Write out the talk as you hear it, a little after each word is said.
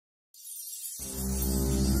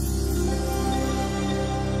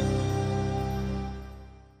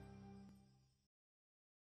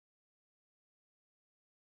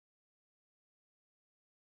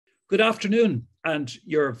Good afternoon, and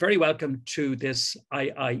you're very welcome to this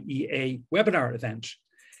IIEA webinar event.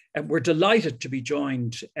 And we're delighted to be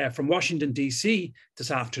joined from Washington, DC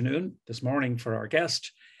this morning for our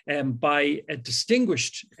guest, by a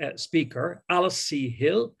distinguished speaker, Alice C.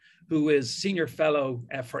 Hill, who is Senior Fellow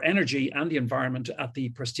for Energy and the Environment at the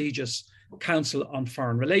prestigious Council on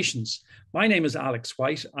Foreign Relations. My name is Alex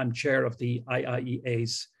White. I'm chair of the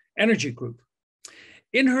IIEA's Energy Group.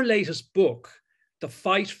 In her latest book, The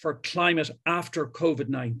Fight for Climate After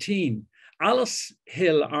COVID-19, Alice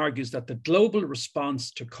Hill argues that the global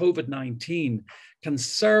response to COVID-19 can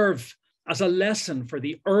serve as a lesson for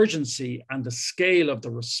the urgency and the scale of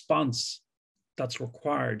the response that's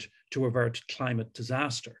required to avert climate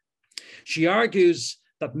disaster. She argues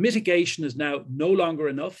that mitigation is now no longer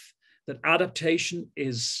enough, that adaptation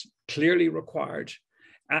is clearly required,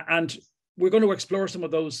 and we're going to explore some of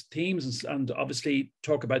those themes and obviously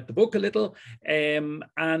talk about the book a little.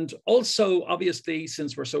 And also, obviously,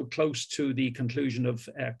 since we're so close to the conclusion of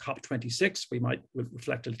COP26, we'll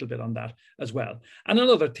reflect a little bit on that as well. And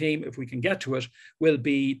another theme, if we can get to it, will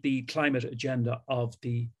be the climate agenda of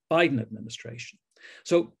the Biden administration.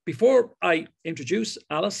 So before I introduce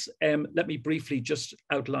Alice, let me briefly just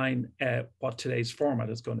outline what today's format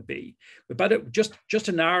is going to be. About just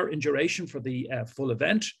an hour in duration for the full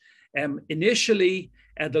event. Initially,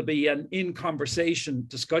 there'll be an in-conversation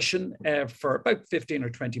discussion for about 15 or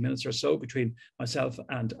 20 minutes or so between myself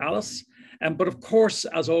and Alice. But of course,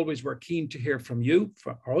 as always, we're keen to hear from you,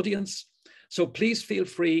 from our audience. So please feel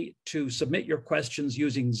free to submit your questions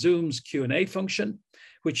using Zoom's Q&A function,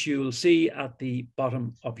 which you'll see at the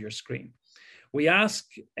bottom of your screen. We ask,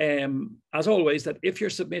 as always, that if you're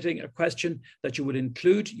submitting a question, that you would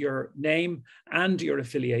include your name and your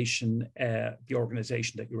affiliation, the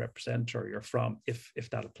organization that you represent or you're from, if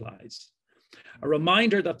that applies. A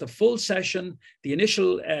reminder that the full session, the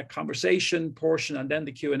initial conversation portion, and then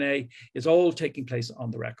the Q&A is all taking place on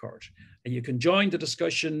the record. And you can join the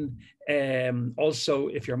discussion also,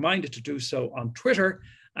 if you're minded to do so, on Twitter.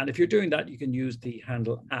 And if you're doing that, you can use the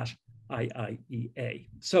handle @IIEA.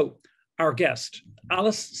 So, our guest,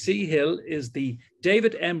 Alice C. Hill, is the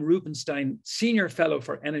David M. Rubenstein Senior Fellow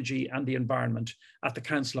for Energy and the Environment at the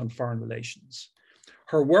Council on Foreign Relations.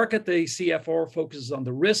 Her work at the CFR focuses on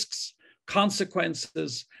the risks,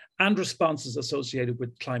 consequences, and responses associated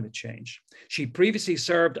with climate change. She previously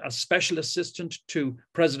served as Special Assistant to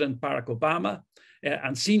President Barack Obama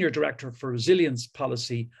and Senior Director for Resilience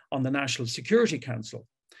Policy on the National Security Council,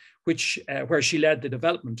 where she led the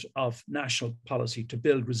development of national policy to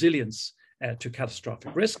build resilience to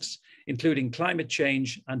catastrophic risks, including climate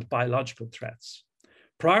change and biological threats.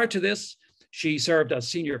 Prior to this, she served as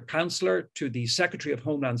senior counselor to the Secretary of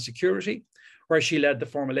Homeland Security, where she led the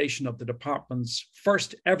formulation of the department's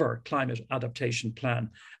first ever climate adaptation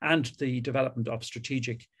plan and the development of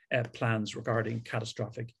strategic plans regarding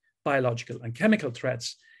catastrophic biological and chemical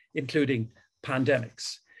threats, including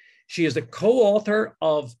pandemics. She is the co-author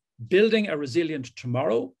of Building a Resilient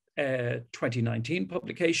Tomorrow, 2019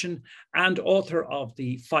 publication, and author of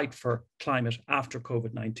The Fight for Climate After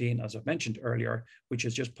COVID-19, as I've mentioned earlier, which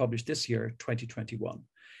is just published this year, 2021.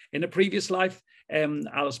 In a previous life,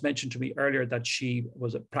 Alice mentioned to me earlier that she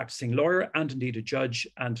was a practicing lawyer and indeed a judge,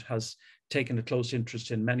 and has taken a close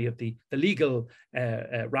interest in many of the legal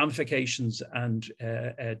ramifications and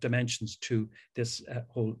dimensions to this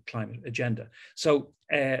whole climate agenda. So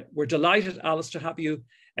we're delighted, Alice, to have you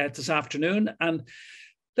this afternoon. And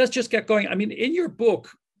let's just get going. I mean, in your book,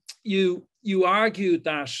 you argue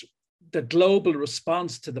that the global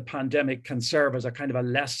response to the pandemic can serve as a kind of a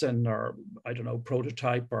lesson, or I don't know,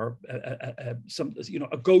 prototype, or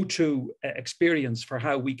a go-to experience for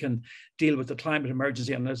how we can deal with the climate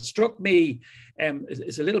emergency. And it struck me,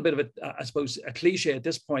 it's a little bit of I suppose, a cliche at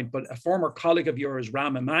this point, but a former colleague of yours,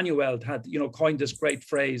 Rahm Emanuel, had coined this great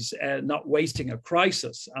phrase, "not wasting a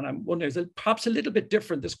crisis." And I'm wondering, is it perhaps a little bit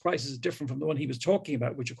different? This crisis is different from the one he was talking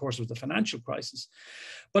about, which of course was the financial crisis.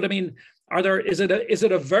 But I mean, is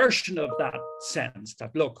it a version of that sense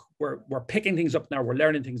that, look, we're picking things up now, we're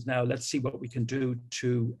learning things now, let's see what we can do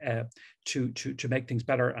to make things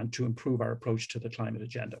better and to improve our approach to the climate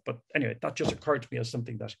agenda? But anyway, that just occurred to me as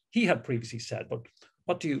something that he had previously said. But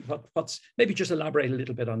what's maybe just elaborate a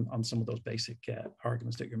little bit on some of those basic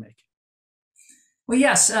arguments that you're making. Well,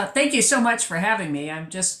 yes, thank you so much for having me. I'm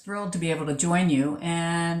just thrilled to be able to join you.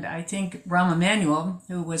 And I think Rahm Emanuel,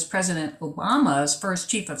 who was President Obama's first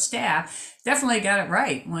chief of staff, definitely got it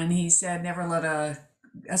right when he said, never let a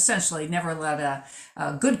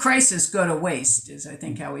good crisis go to waste, is I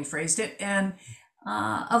think how he phrased it. And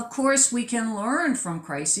of course, we can learn from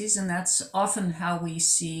crises, and that's often how we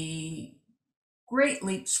see great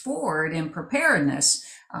leaps forward in preparedness.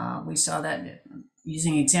 We saw that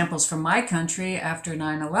using examples from my country after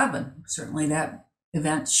 9/11. Certainly that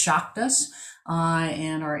event shocked us,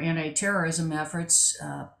 and our anti-terrorism efforts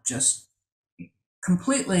just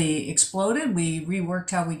completely exploded. We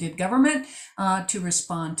reworked how we did government to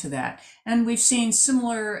respond to that. And we've seen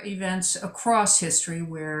similar events across history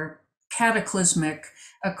where cataclysmic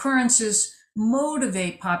occurrences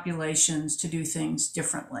motivate populations to do things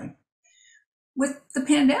differently. With the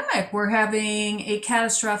pandemic, we're having a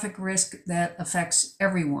catastrophic risk that affects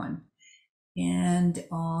everyone. And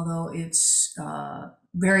although it's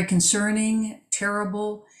very concerning,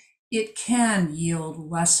 terrible, it can yield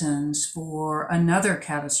lessons for another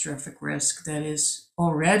catastrophic risk that is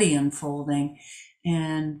already unfolding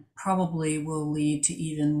and probably will lead to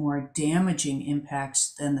even more damaging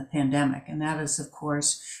impacts than the pandemic. And that is, of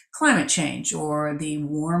course, climate change, or the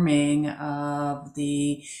warming of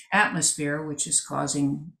the atmosphere, which is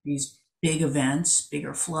causing these big events,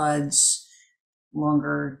 bigger floods,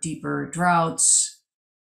 longer, deeper droughts,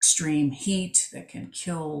 extreme heat that can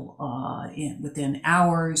kill within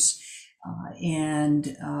hours,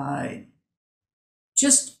 and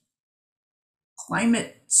just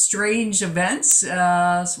climate strange events.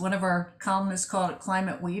 One of our columnists called it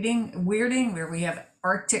climate weirding, where we have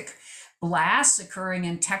Arctic blasts occurring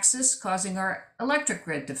in Texas, causing our electric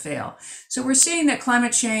grid to fail. So we're seeing that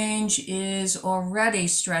climate change is already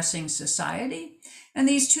stressing society, and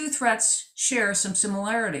these two threats share some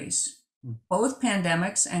similarities. Both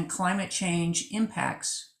pandemics and climate change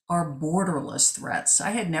impacts are borderless threats.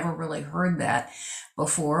 I had never really heard that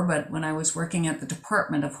before, but when I was working at the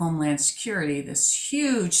Department of Homeland Security, this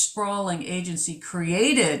huge sprawling agency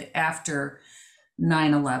created after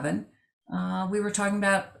 9/11, we were talking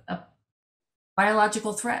about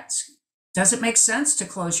biological threats. Does it make sense to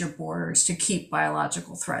close your borders to keep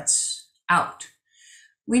biological threats out?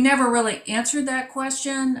 We never really answered that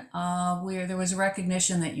question, where there was a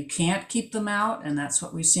recognition that you can't keep them out, and that's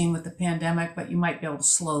what we've seen with the pandemic, but you might be able to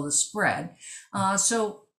slow the spread.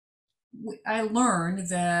 So I learned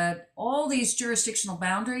that all these jurisdictional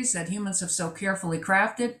boundaries that humans have so carefully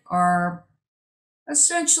crafted are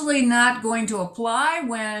essentially not going to apply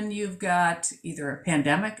when you've got either a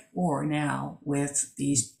pandemic or now with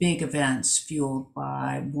these big events fueled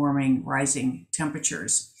by warming, rising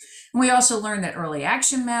temperatures. And we also learned that early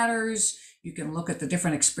action matters. You can look at the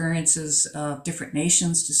different experiences of different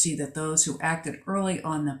nations to see that those who acted early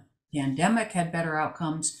on the pandemic had better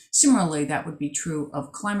outcomes. Similarly, that would be true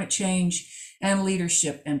of climate change, and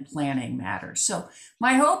leadership and planning matters. So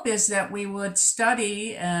my hope is that we would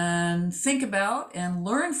study and think about and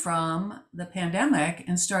learn from the pandemic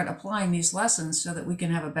and start applying these lessons so that we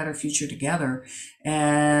can have a better future together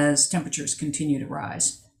as temperatures continue to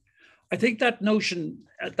rise. I think that notion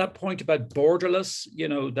at that point about borderless,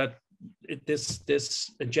 that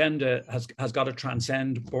this agenda has got to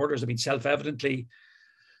transcend borders. I mean, self-evidently,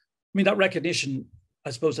 that recognition,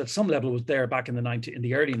 I suppose, at some level was there back in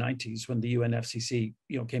the early 90s when the UNFCCC,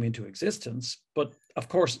 came into existence. But of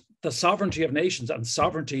course, the sovereignty of nations, and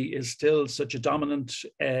sovereignty is still such a dominant,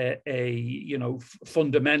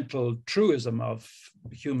 fundamental truism of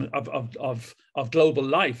global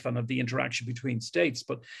life and of the interaction between states.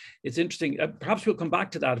 But it's interesting. Perhaps we'll come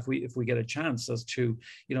back to that if we get a chance, as to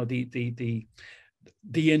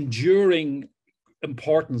the enduring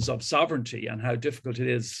importance of sovereignty and how difficult it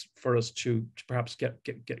is for us to perhaps get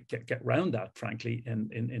around that, frankly,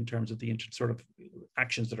 in terms of the sort of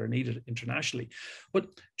actions that are needed internationally. But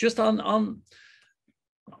just on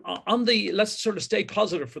the, let's sort of stay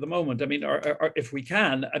positive for the moment. I mean, or if we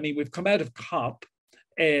can, we've come out of COP.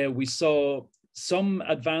 We saw some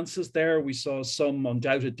advances there. We saw some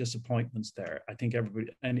undoubted disappointments there. I think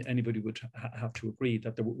anybody would have to agree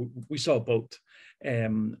that we saw both,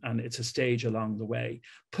 and it's a stage along the way.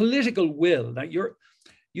 Political will. Now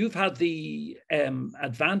you've had the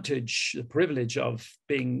advantage, the privilege of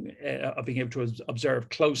being able to observe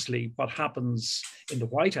closely what happens in the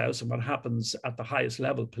White House and what happens at the highest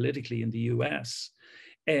level politically in the US.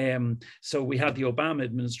 So we had the Obama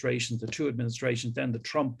administration, the two administrations, then the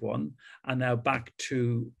Trump one, and now back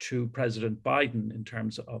to President Biden in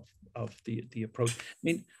terms of the approach. I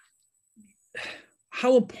mean,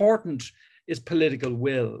 how important is political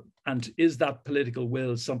will, and is that political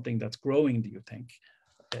will something that's growing, do you think?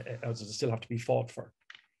 Or does it still have to be fought for?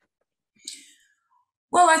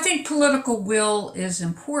 Well, I think political will is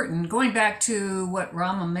important. Going back to what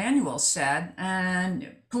Rahm Emanuel said,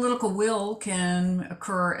 and political will can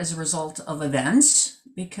occur as a result of events,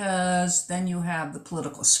 because then you have the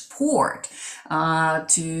political support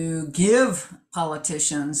to give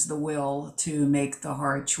politicians the will to make the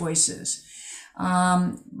hard choices.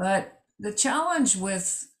 But the challenge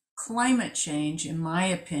with climate change, in my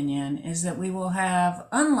opinion, is that we will have,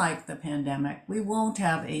 unlike the pandemic, we won't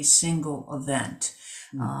have a single event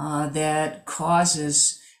that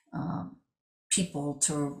causes people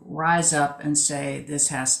to rise up and say this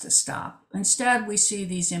has to stop. Instead, we see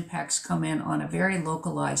these impacts come in on a very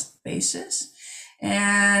localized basis.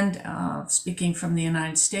 And speaking from the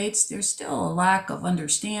United States, there's still a lack of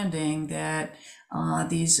understanding that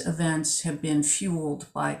these events have been fueled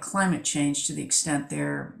by climate change to the extent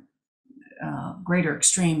they're greater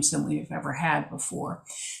extremes than we've ever had before.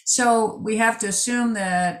 So we have to assume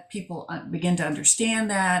that people begin to understand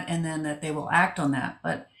that and then that they will act on that.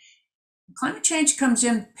 But climate change comes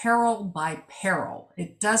in peril by peril.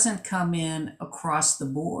 It doesn't come in across the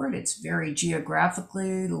board. It's very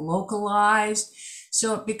geographically localized.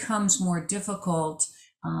 So it becomes more difficult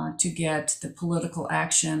to get the political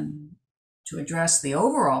action to address the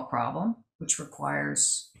overall problem, which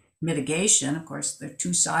requires mitigation. Of course, there are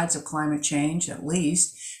two sides of climate change, at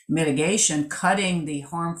least. Mitigation, cutting the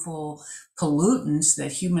harmful pollutants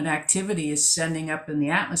that human activity is sending up in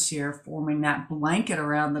the atmosphere, forming that blanket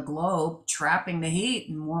around the globe, trapping the heat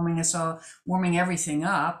and warming everything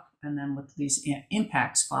up, and then with these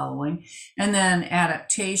impacts following. And then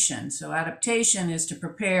adaptation. So adaptation is to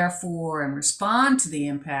prepare for and respond to the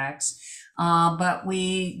impacts. But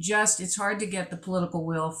it's hard to get the political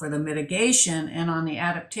will for the mitigation, and on the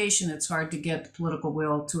adaptation, it's hard to get the political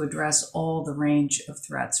will to address all the range of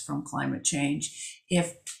threats from climate change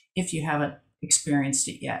if you haven't experienced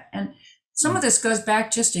it yet. And some of this goes back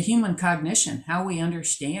just to human cognition, how we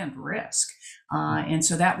understand risk. And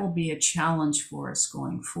so that will be a challenge for us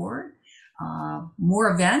going forward. More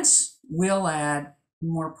events will add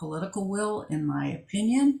more political will, in my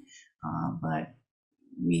opinion, but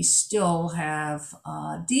we still have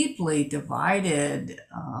deeply divided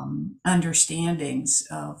understandings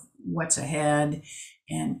of what's ahead,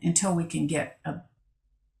 and until we can get a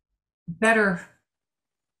better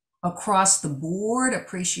across the board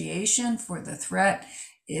appreciation for the threat,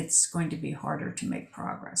 it's going to be harder to make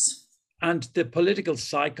progress. And the political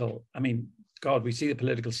cycle, I mean, God, we see the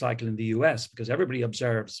political cycle in the US because everybody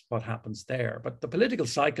observes what happens there, but the political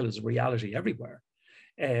cycle is a reality everywhere.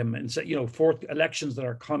 And so, fourth elections that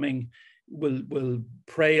are coming will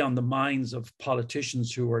prey on the minds of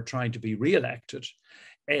politicians who are trying to be re-elected.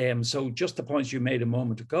 So just the points you made a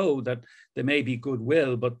moment ago, that there may be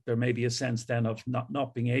goodwill, but there may be a sense then of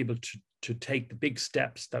not being able to take the big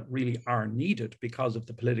steps that really are needed because of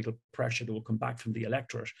the political pressure that will come back from the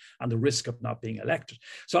electorate and the risk of not being elected.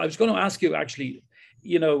 So I was going to ask you, actually,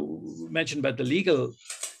 mentioned about the legal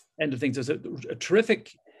end of things. There's a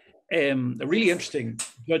terrific a really interesting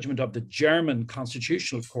judgment of the German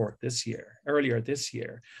Constitutional Court earlier this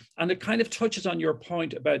year. And it kind of touches on your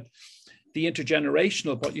point about the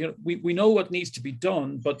intergenerational, but we know what needs to be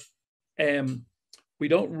done, but we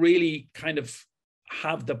don't really kind of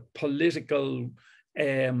have the political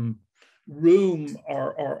room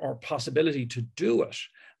or possibility to do it.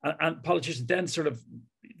 And politicians then sort of,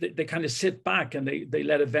 they kind of sit back and they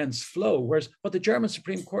let events flow. Whereas what the German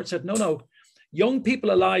Supreme Court said, no, young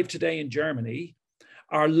people alive today in Germany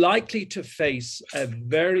are likely to face a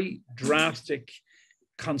very drastic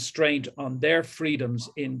constraint on their freedoms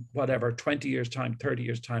in whatever, 20 years time, 30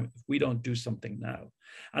 years time, if we don't do something now.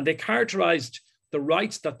 And they characterized the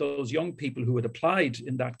rights that those young people who had applied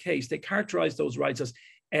in that case, they characterized those rights as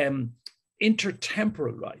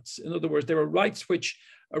intertemporal rights. In other words, there are rights which,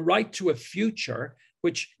 a right to a future,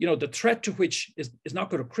 which, the threat to which is not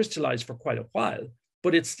going to crystallize for quite a while,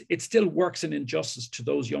 but it still works in injustice to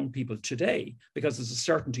those young people today because there's a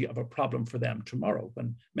certainty of a problem for them tomorrow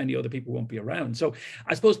when many other people won't be around. So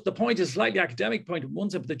I suppose the point is a slightly academic point on one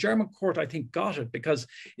side, but the German court, I think, got it because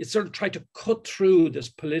it sort of tried to cut through this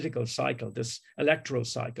political cycle, this electoral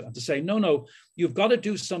cycle, and to say, no, you've got to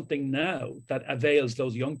do something now that avails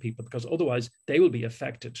those young people because otherwise they will be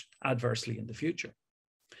affected adversely in the future.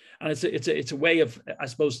 And it's a way of, I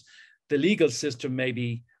suppose, the legal system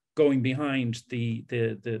maybe going behind the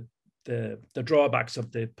drawbacks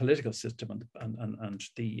of the political system and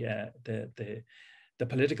the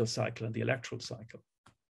political cycle and the electoral cycle.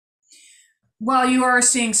 Well, you are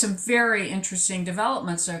seeing some very interesting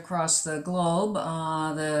developments across the globe.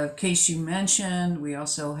 The case you mentioned, we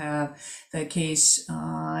also have the case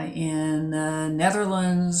in the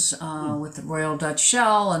Netherlands with the Royal Dutch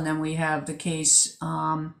Shell, and then we have the case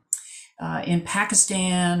in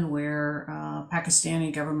Pakistan, where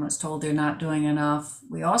Pakistani government was told they're not doing enough.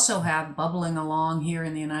 We also have bubbling along here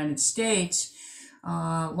in the United States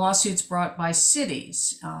lawsuits brought by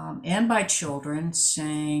cities and by children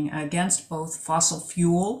saying against both fossil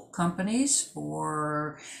fuel companies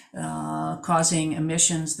for causing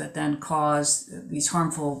emissions that then cause these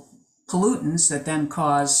harmful pollutants that then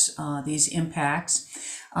cause these impacts.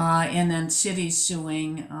 And then cities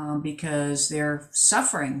suing because they're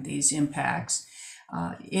suffering these impacts.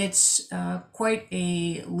 It's quite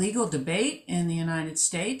a legal debate in the United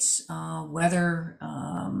States whether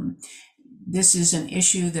this is an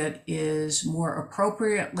issue that is more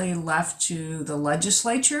appropriately left to the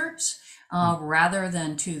legislatures rather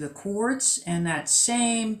than to the courts. And that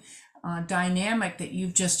same dynamic that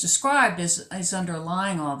you've just described is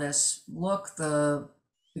underlying all this. Look,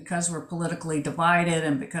 because we're politically divided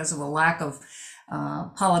and because of a lack of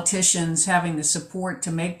politicians having the support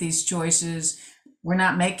to make these choices, we're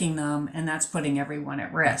not making them, and that's putting everyone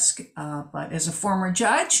at risk. But as a former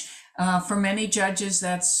judge, for many judges,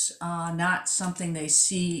 that's not something they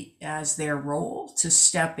see as their role to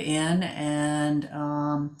step in and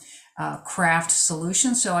craft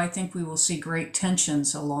solutions. So I think we will see great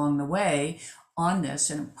tensions along the way on this,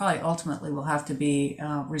 and probably ultimately will have to be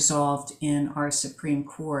resolved in our Supreme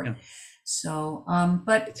Court. Yeah. So,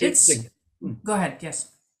 but go ahead. Yes.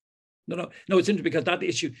 No, it's interesting because that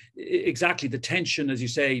issue, exactly the tension, as you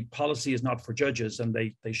say, policy is not for judges, and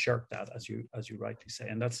they shirk that, as you rightly say,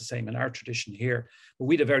 and that's the same in our tradition here. But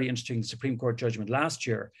we had a very interesting Supreme Court judgment last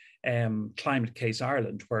year, Climate Case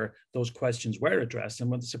Ireland, where those questions were addressed. And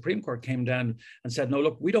when the Supreme Court came down and said, no,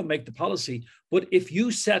 look, we don't make the policy, but if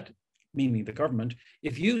you set, meaning the government,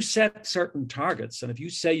 if you set certain targets and if you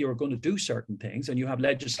say you're going to do certain things and you have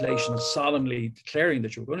legislation solemnly declaring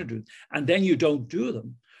that you're going to do, and then you don't do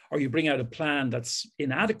them, or you bring out a plan that's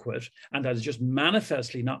inadequate and that is just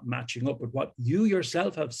manifestly not matching up with what you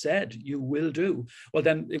yourself have said you will do, well,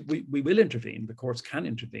 then we will intervene. The courts can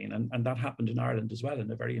intervene. And that happened in Ireland as well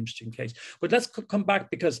in a very interesting case. But let's come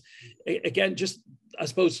back because, again, just, I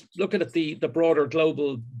suppose, looking at the broader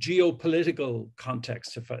global geopolitical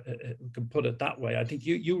context, if I can put it that way, I think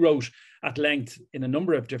you wrote at length in a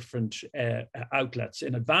number of different outlets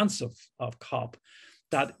in advance of COP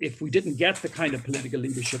that if we didn't get the kind of political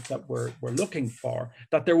leadership that we're looking for,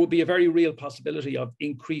 that there would be a very real possibility of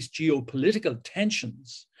increased geopolitical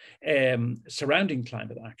tensions surrounding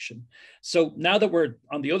climate action. So now that we're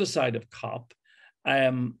on the other side of COP,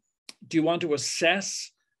 do you want to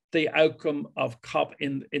assess the outcome of COP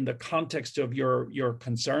in the context of your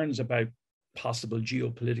concerns about possible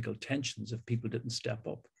geopolitical tensions if people didn't step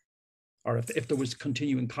up? Or if there was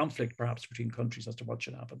continuing conflict perhaps between countries as to what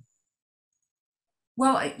should happen?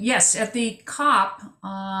 Well, yes, at the COP,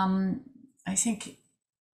 I think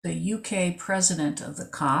the UK president of the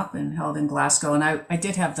COP and held in Glasgow, and I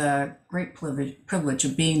did have the great privilege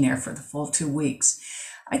of being there for the full 2 weeks.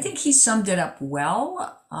 I think he summed it up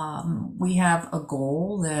well. We have a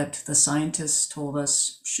goal that the scientists told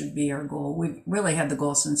us should be our goal. We've really had the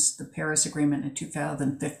goal since the Paris Agreement in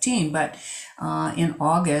 2015, but in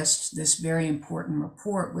August, this very important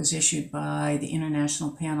report was issued by the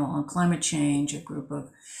International Panel on Climate Change, a group of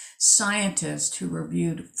scientists who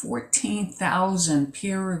reviewed 14,000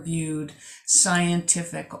 peer-reviewed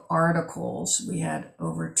scientific articles. We had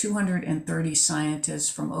over 230 scientists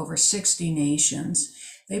from over 60 nations.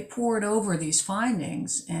 They pored over these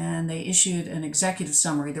findings and they issued an executive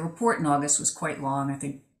summary. The report in August was quite long, I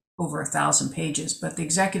think over 1,000 pages, but the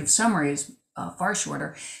executive summary is far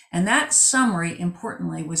shorter. And that summary,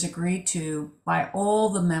 importantly, was agreed to by all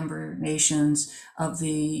the member nations of the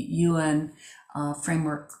UN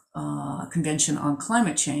Framework Convention on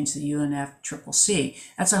Climate Change, the UNFCCC.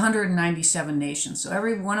 That's 197 nations. So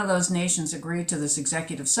every one of those nations agreed to this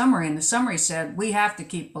executive summary. And the summary said, we have to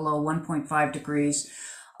keep below 1.5 degrees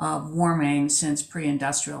of warming since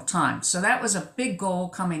pre-industrial times. So that was a big goal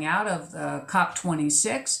coming out of the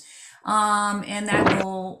COP26. And that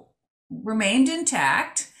goal remained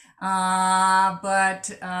intact. But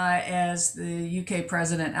as the UK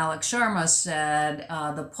President Alex Sharma said,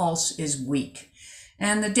 the pulse is weak.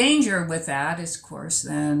 And the danger with that is, of course,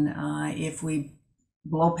 then if we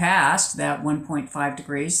blow past that 1.5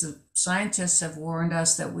 degrees, the scientists have warned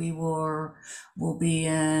us that we will be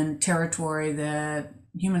in territory that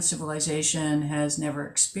human civilization has never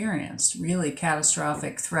experienced, really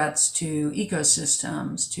catastrophic threats to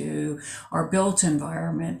ecosystems, to our built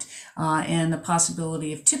environment, and the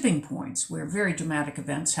possibility of tipping points where very dramatic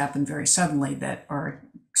events happen very suddenly that are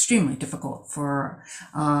extremely difficult for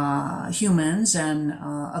humans and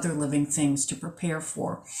other living things to prepare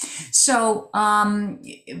for. So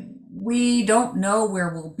we don't know where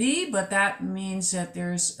we'll be, but that means that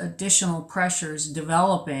there's additional pressures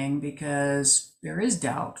developing because there is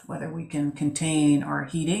doubt whether we can contain our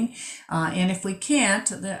heating. And if we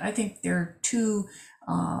can't, I think there are two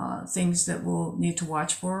things that we'll need to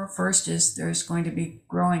watch for. First is there's going to be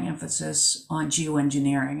growing emphasis on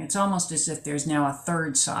geoengineering. It's almost as if there's now a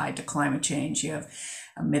third side to climate change. You have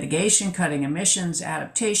mitigation, cutting emissions,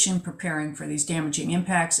 adaptation, preparing for these damaging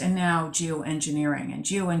impacts, and now geoengineering. And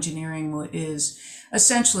geoengineering is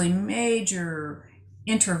essentially major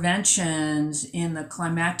interventions in the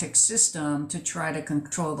climatic system to try to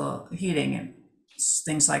control the heating, and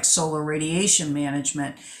things like solar radiation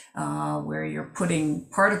management, where you're putting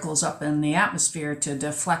particles up in the atmosphere to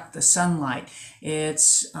deflect the sunlight.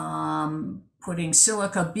 It's putting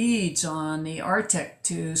silica beads on the Arctic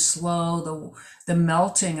to slow the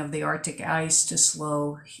melting of the Arctic ice, to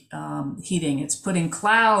slow heating. It's putting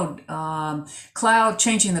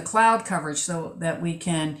changing the cloud coverage so that we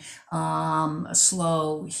can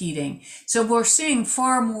slow heating. So we're seeing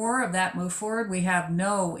far more of that move forward. We have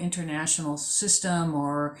no international system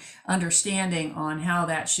or understanding on how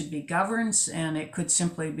that should be governed, and it could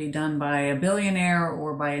simply be done by a billionaire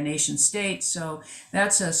or by a nation state. So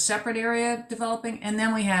that's a separate area developing. And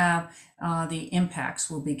then we have the impacts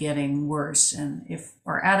will be getting worse. And if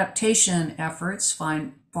our adaptation efforts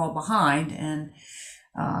fall behind, and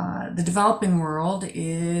the developing world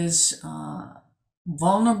is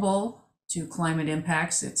vulnerable to climate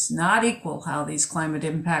impacts, it's not equal how these climate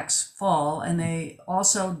impacts fall. And they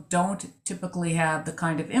also don't typically have the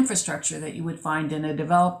kind of infrastructure that you would find in a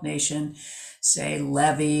developed nation, say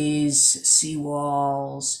levees,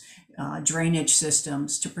 seawalls, drainage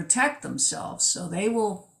systems to protect themselves. So they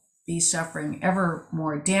will be suffering ever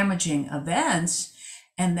more damaging events,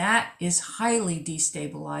 and that is highly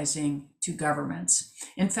destabilizing to governments.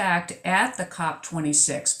 In fact, at the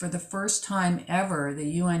COP26, for the first time ever, the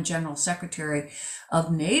UN General Secretary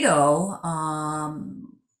of NATO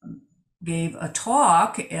gave a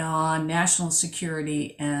talk on national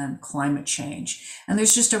security and climate change. And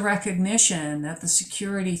there's just a recognition that the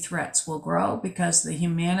security threats will grow because the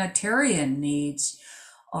humanitarian needs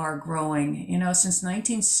are growing. Since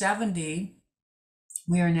 1970,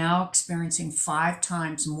 we are now experiencing 5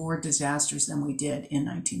 times more disasters than we did in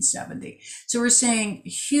 1970. So we're seeing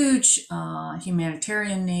huge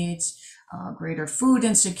humanitarian needs, greater food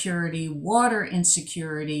insecurity, water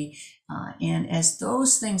insecurity, and as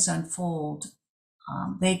those things unfold,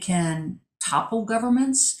 they can topple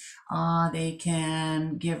governments, they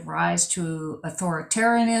can give rise to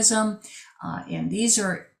authoritarianism, and these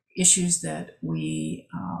are issues that we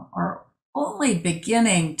are only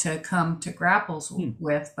beginning to come to grapples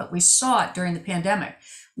with, but we saw it during the pandemic.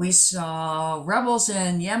 We saw rebels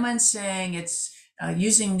in Yemen saying it's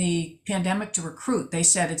using the pandemic to recruit. They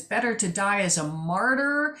said it's better to die as a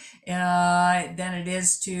martyr than it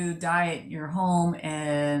is to die at your home.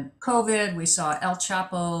 And COVID, we saw El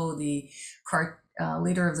Chapo, the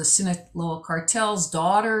leader of the Sinaloa cartel's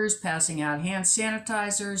daughters, passing out hand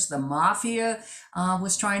sanitizers. The mafia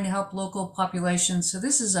was trying to help local populations. So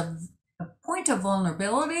this is a point of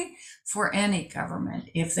vulnerability for any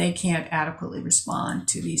government if they can't adequately respond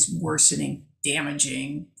to these worsening,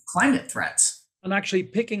 damaging climate threats. And actually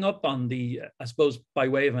picking up on I suppose by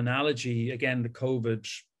way of analogy, again,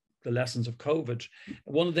 the lessons of COVID,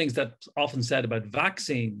 one of the things that's often said about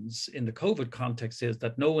vaccines in the COVID context is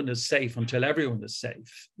that no one is safe until everyone is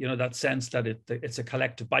safe. That sense that it's a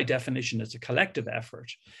collective, by definition, it's a collective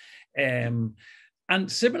effort. And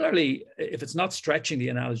similarly, if it's not stretching the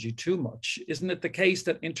analogy too much, isn't it the case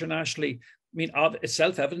that internationally, it's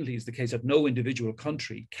self-evidently is the case that no individual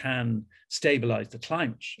country can stabilize the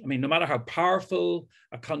climate. No matter how powerful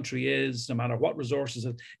a country is, no matter what resources,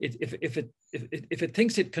 if it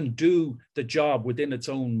thinks it can do the job within its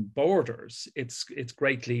own borders, it's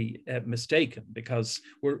greatly mistaken, because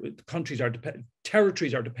territories are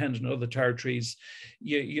dependent on other territories.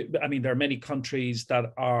 There are many countries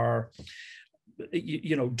that are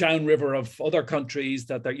downriver of other countries,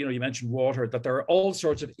 that you mentioned water, that there are all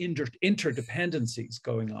sorts of interdependencies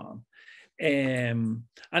going on. And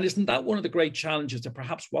isn't that one of the great challenges that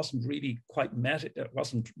perhaps wasn't really quite met at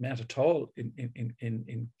all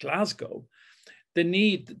in Glasgow? The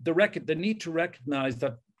need to recognize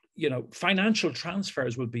that financial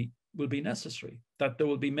transfers will be necessary, that there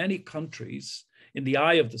will be many countries in the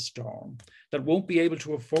eye of the storm that won't be able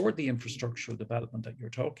to afford the infrastructural development that you're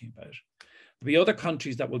talking about. There'll be other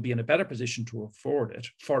countries that will be in a better position to afford it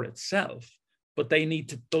for itself, but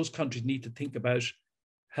those countries need to think about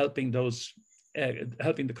helping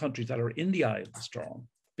the countries that are in the eye of the storm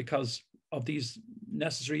because of these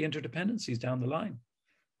necessary interdependencies down the line.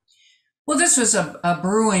 Well, this was a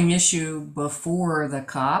brewing issue before the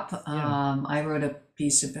COP. Yeah. I wrote a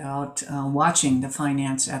piece about watching the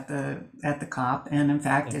finance at the COP, and in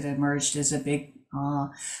fact, it emerged as a big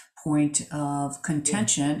point of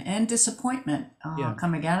contention and disappointment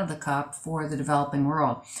coming out of the COP for the developing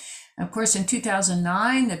world. And of course, in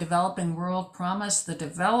 2009, the developing world promised the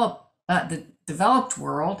developed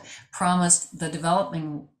world promised the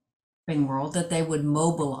developing world that they would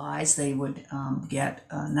mobilize, they would get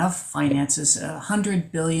enough finances,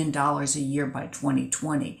 $100 billion a year by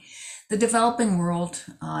 2020. The developing world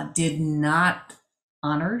did not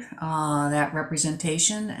honor that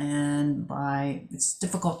representation, and it's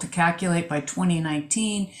difficult to calculate, by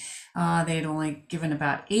 2019, they had only given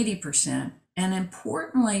about 80%. And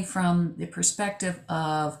importantly, from the perspective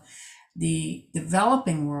of the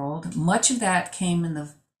developing world, much of that came in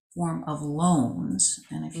the form of loans.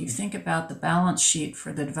 And if you think about the balance sheet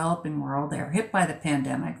for the developing world, they're hit by the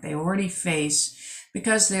pandemic. They already face,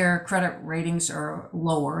 because their credit ratings are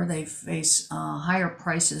lower, they face higher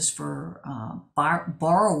prices for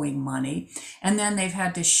borrowing money. And then they've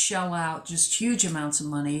had to shell out just huge amounts of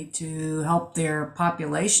money to help their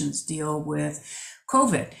populations deal with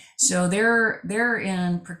COVID. So they're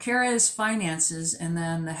in precarious finances, and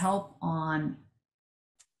then the help on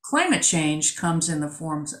climate change comes in the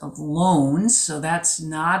forms of loans, so that's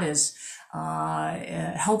not as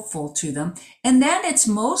helpful to them. And then it's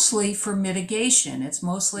mostly for mitigation. It's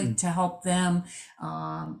mostly to help them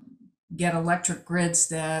get electric grids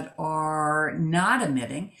that are not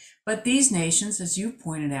emitting. But these nations, as you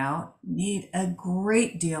pointed out, need a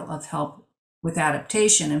great deal of help with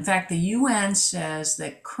adaptation. In fact, the UN says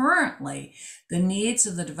that currently the needs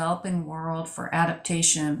of the developing world for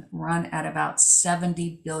adaptation run at about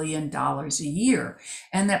 $70 billion a year,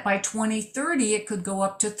 and that by 2030 it could go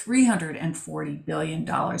up to $340 billion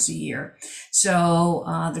a year. So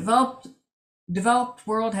developed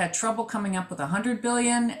world had trouble coming up with 100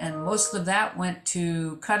 billion, and most of that went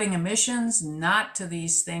to cutting emissions, not to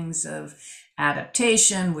these things of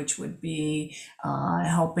adaptation, which would be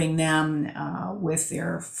helping them with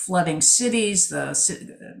their flooding cities,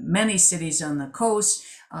 many cities on the coast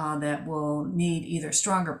that will need either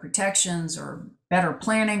stronger protections or better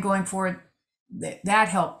planning going forward. That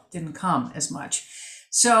help didn't come as much.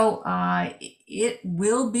 So it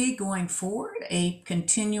will be going forward a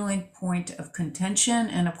continuing point of contention.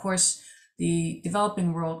 And of course, the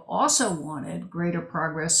developing world also wanted greater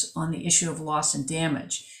progress on the issue of loss and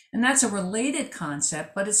damage. And that's a related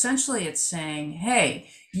concept, but essentially it's saying, hey,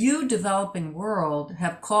 you developing world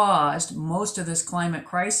have caused most of this climate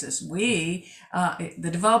crisis. We, the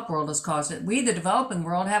developed world has caused it. We, the developing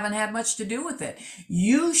world, haven't had much to do with it.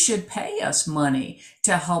 You should pay us money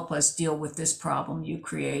to help us deal with this problem you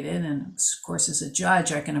created. And of course, as a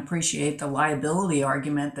judge, I can appreciate the liability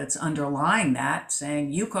argument that's underlying that,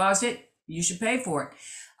 saying you caused it, you should pay for it.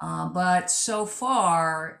 But so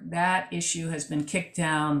far, that issue has been kicked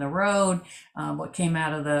down the road. What came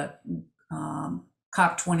out of the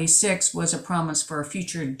COP26 was a promise for a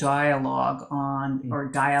future dialogue or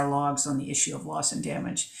dialogues on the issue of loss and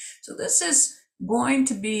damage. So this is going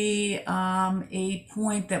to be a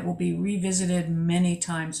point that will be revisited many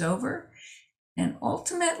times over. And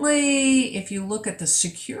ultimately, if you look at the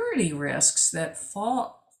security risks that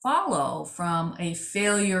follow from a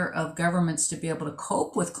failure of governments to be able to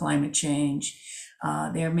cope with climate change,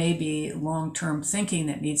 there may be long-term thinking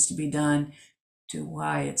that needs to be done to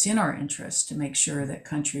why it's in our interest to make sure that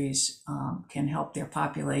countries can help their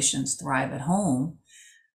populations thrive at home,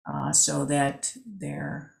 so that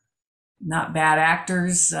they're not bad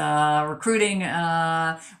actors recruiting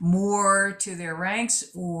more to their ranks,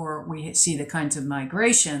 or we see the kinds of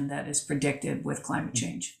migration that is predicted with climate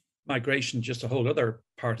change. Migration, just a whole other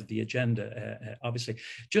part of the agenda, obviously.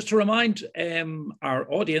 Just to remind our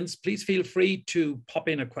audience, please feel free to pop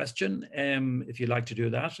in a question if you'd like to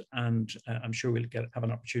do that, and I'm sure we'll have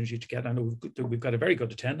an opportunity to get. I know we've got a very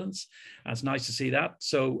good attendance. It's nice to see that.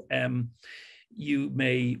 So you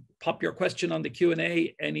may pop your question on the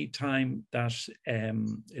Q&A anytime that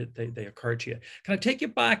they occur to you. Can I take you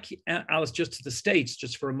back, Alice, just to the States,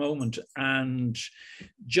 just for a moment, and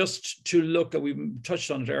just to look at, we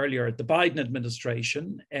touched on it earlier, the Biden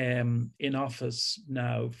administration in office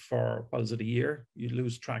now for, what is it, a year? You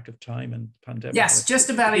lose track of time and pandemic. Yes, just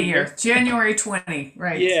about a year, January 20,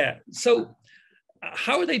 right. Yeah, so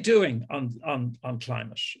how are they doing on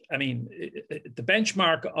climate? I mean, the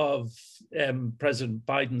benchmark of President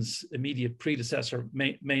Biden's immediate predecessor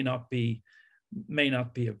may not be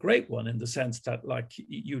a great one, in the sense that, like,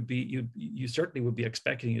 you certainly would be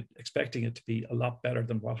expecting it to be a lot better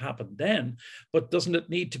than what happened then. But doesn't it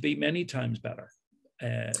need to be many times better?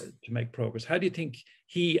 to make progress. How do you think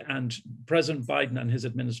he and President Biden and his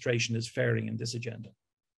administration is faring in this agenda?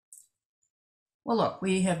 Well, look,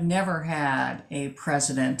 we have never had a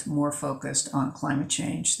president more focused on climate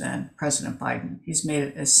change than President Biden. He's made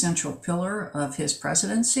it a central pillar of his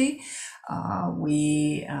presidency.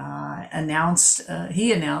 He announced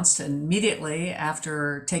immediately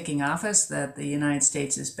after taking office that the United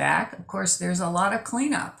States is back. Of course, there's a lot of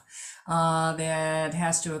cleanup that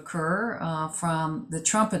has to occur from the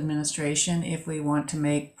Trump administration if we want to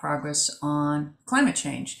make progress on climate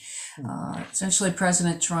change. Essentially,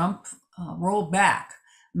 President Trump rolled back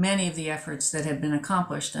many of the efforts that had been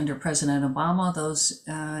accomplished under President Obama.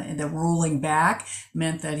 The rolling back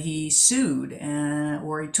meant that he sued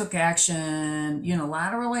or he took action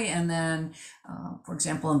unilaterally, and then, for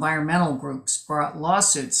example, environmental groups brought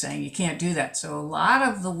lawsuits saying you can't do that. So a lot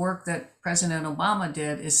of the work that President Obama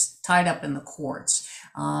did is tied up in the courts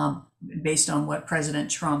based on what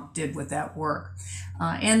President Trump did with that work.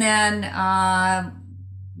 And then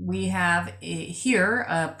we have here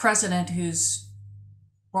a president who's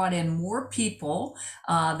brought in more people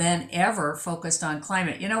than ever focused on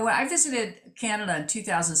climate. I visited Canada in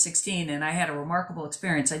 2016 and I had a remarkable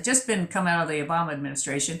experience. I'd just come out of the Obama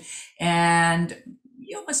administration, and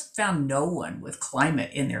you almost found no one with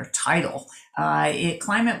climate in their title.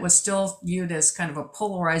 Climate was still viewed as kind of a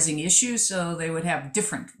polarizing issue, so they would have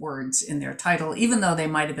different words in their title, even though they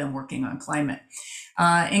might have been working on climate.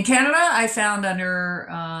 In Canada, I found under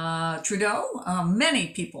Trudeau, many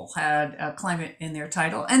people had climate in their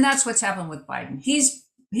title, and that's what's happened with Biden. He's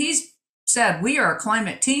said, we are a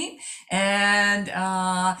climate team, and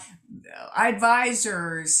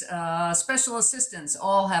advisors, special assistants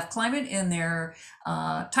all have climate in their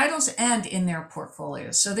titles and in their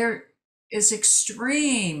portfolios. So there is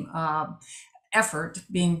extreme effort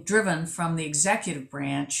being driven from the executive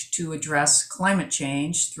branch to address climate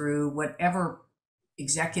change through whatever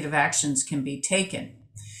executive actions can be taken.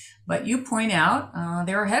 But you point out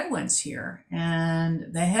there are headwinds here,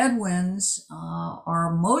 and the headwinds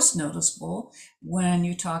are most noticeable when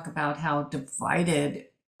you talk about how divided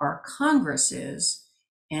our Congress is,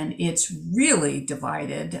 and it's really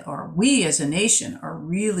divided, or we as a nation are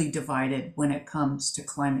really divided when it comes to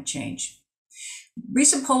climate change.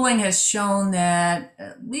 Recent polling has shown that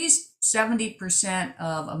at least 70%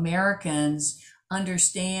 of Americans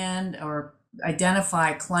understand or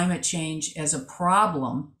identify climate change as a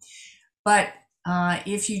problem. But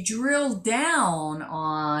if you drill down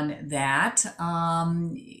on that,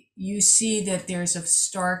 you see that there's a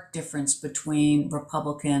stark difference between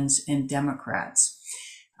Republicans and Democrats.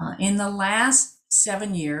 In the last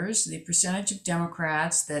 7 years, the percentage of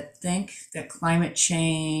Democrats that think that climate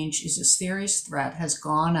change is a serious threat has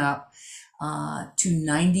gone up to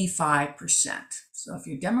 95%. So if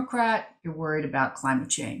you're a Democrat, you're worried about climate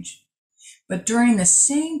change. But during the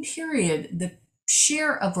same period, the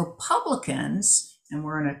share of Republicans, and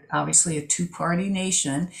we're in obviously a two-party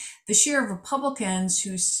nation, the share of Republicans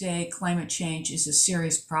who say climate change is a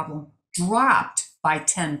serious problem dropped by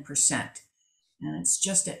 10%. And it's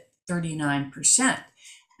just at 39%.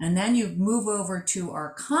 And then you move over to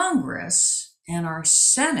our Congress and our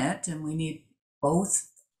Senate, and we need both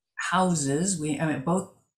houses.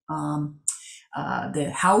 Both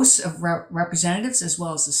the House of Representatives as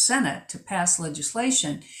well as the Senate to pass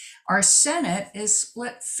legislation. Our Senate is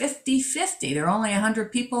split 50-50. There are only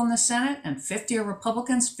 100 people in the Senate, and 50 are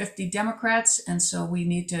Republicans, 50 Democrats. And so we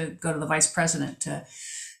need to go to the vice president to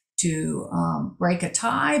break a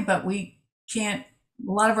tie, but we can't.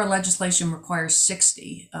 A lot of our legislation requires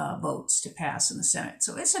 60 votes to pass in the Senate.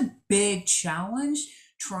 So it's a big challenge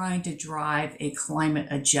trying to drive a climate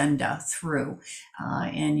agenda through.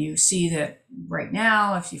 And you see that right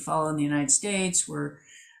now, if you follow in the United States, where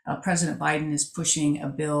President Biden is pushing a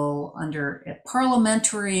bill under a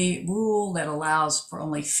parliamentary rule that allows for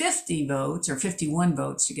only 50 votes or 51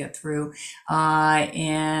 votes to get through.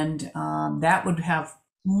 That would have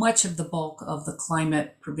much of the bulk of the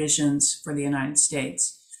climate provisions for the United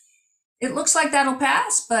States. It looks like that'll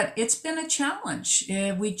pass, but it's been a challenge.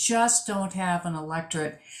 We just don't have an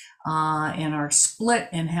electorate, and our split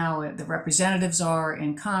in how the representatives are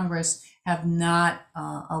in Congress have not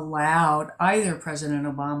allowed either President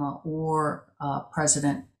Obama or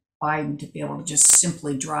President Biden to be able to just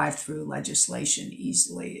simply drive through legislation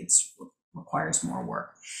easily. It requires more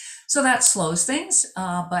work. So that slows things,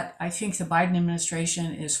 but I think the Biden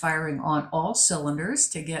administration is firing on all cylinders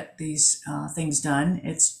to get these things done.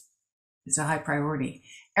 It's a high priority.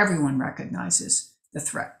 Everyone recognizes the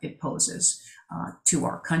threat it poses to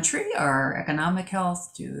our country, our economic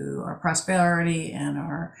health, to our prosperity and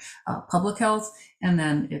our public health. And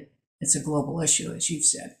then it's a global issue, as you've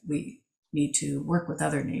said. We need to work with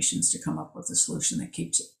other nations to come up with a solution that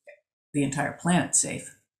keeps the entire planet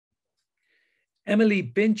safe. Emily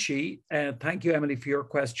Binchy, thank you, Emily, for your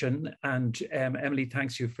question. And Emily,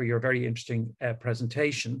 thanks you for your very interesting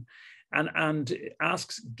presentation. And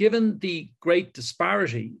asks, given the great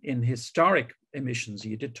disparity in historic emissions,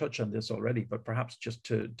 you did touch on this already, but perhaps just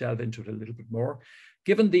to delve into it a little bit more,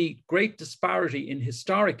 given the great disparity in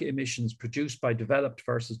historic emissions produced by developed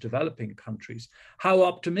versus developing countries, how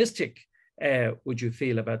optimistic would you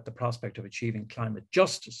feel about the prospect of achieving climate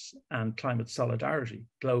justice and climate solidarity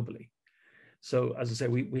globally? So as I say,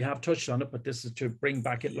 we have touched on it, but this is to bring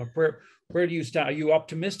back it. Look, where do you stand? Are you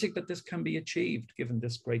optimistic that this can be achieved given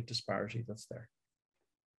this great disparity that's there?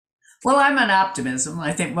 Well, I'm an optimism.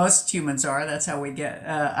 I think most humans are. That's how we get.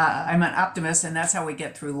 I'm an optimist, and that's how we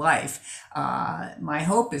get through life. My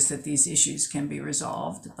hope is that these issues can be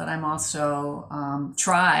resolved, but I'm also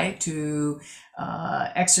try to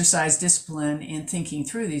exercise discipline in thinking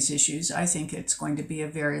through these issues. I think it's going to be a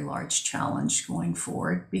very large challenge going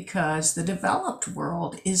forward because the developed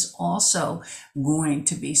world is also going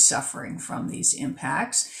to be suffering from these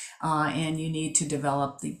impacts. And you need to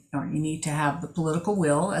you need to have the political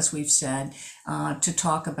will, as we've said, to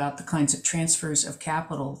talk about the kinds of transfers of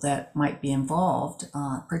capital that might be involved,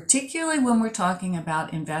 particularly when we're talking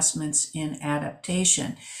about investments in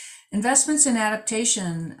adaptation. Investments in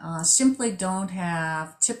adaptation simply don't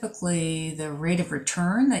have typically the rate of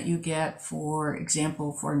return that you get, for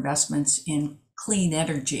example, for investments in clean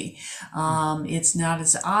energy. It's not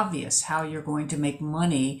as obvious how you're going to make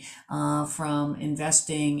money from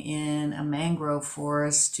investing in a mangrove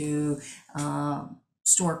forest to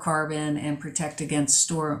store carbon and protect against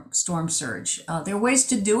storm surge. There are ways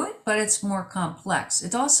to do it, but it's more complex.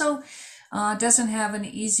 It also doesn't have an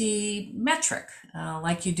easy metric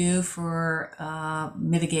like you do for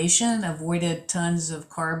mitigation, avoided tons of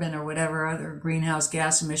carbon or whatever other greenhouse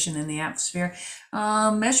gas emission in the atmosphere.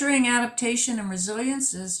 Measuring adaptation and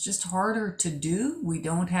resilience is just harder to do. We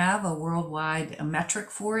don't have a worldwide metric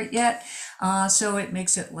for it yet, so it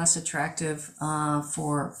makes it less attractive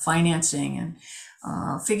for financing,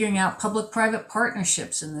 and figuring out public-private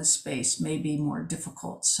partnerships in this space may be more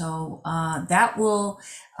difficult. So that will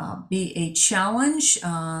be a challenge.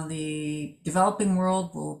 The developing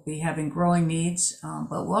world will be having growing needs,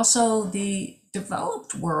 but also the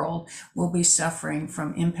developed world will be suffering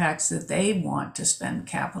from impacts that they want to spend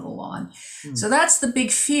capital on. So that's the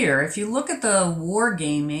big fear. If you look at the war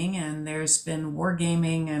gaming, and there's been war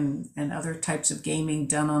gaming and other types of gaming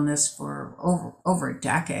done on this for over a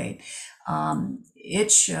decade,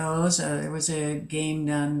 it shows there was a game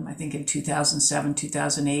done, I think in 2007,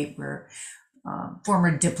 2008, where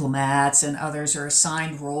former diplomats and others are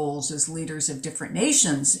assigned roles as leaders of different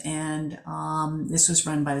nations. And this was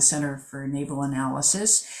run by the Center for Naval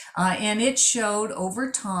Analysis. And it showed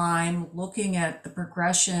over time, looking at the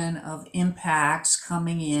progression of impacts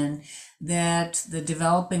coming in, that the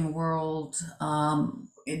developing world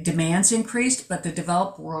demands increased, but the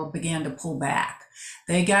developed world began to pull back.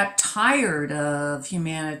 They got tired of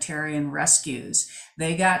humanitarian rescues.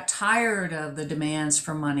 They got tired of the demands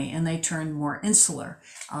for money, and they turned more insular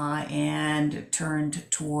and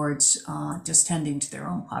turned towards just tending to their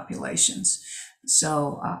own populations.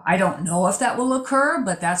 So I don't know if that will occur,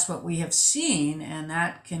 but that's what we have seen, and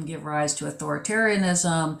that can give rise to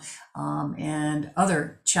authoritarianism and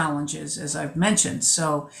other challenges, as I've mentioned.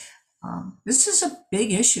 So this is a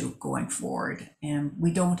big issue going forward, and we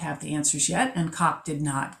don't have the answers yet, and COP did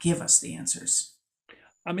not give us the answers.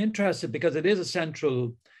 I'm interested because it is a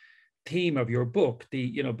central theme of your book,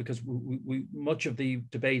 because we much of the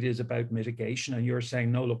debate is about mitigation, and you're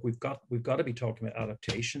saying, no, look, we've got to be talking about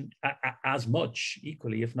adaptation as much,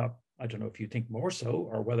 equally, if not, I don't know if you think more so,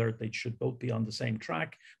 or whether they should both be on the same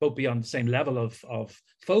track, both be on the same level of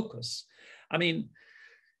focus. I mean,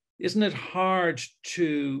 isn't it hard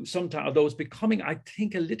to sometimes, although it's becoming, I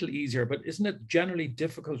think, a little easier, but isn't it generally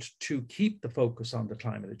difficult to keep the focus on the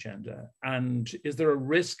climate agenda? And is there a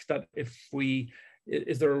risk that if we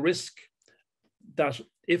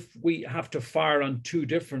have to fire on two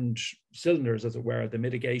different cylinders, as it were, the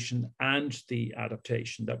mitigation and the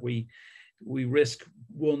adaptation, that we risk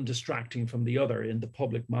one distracting from the other in the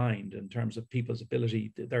public mind in terms of people's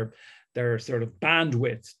ability, their sort of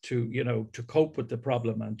bandwidth to cope with the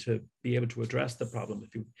problem and to be able to address the problem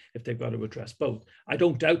if they've got to address both. I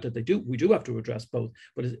don't doubt that we do have to address both,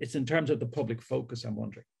 but it's in terms of the public focus, I'm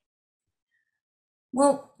wondering.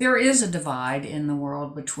 Well, there is a divide in the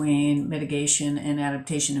world between mitigation and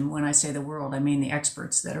adaptation. And when I say the world, I mean the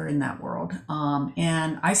experts that are in that world.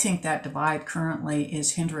 And I think that divide currently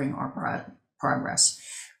is hindering our progress.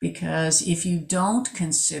 because if you don't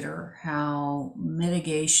consider how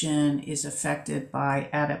mitigation is affected by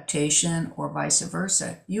adaptation or vice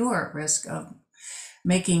versa, you are at risk of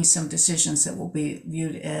making some decisions that will be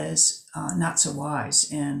viewed as not so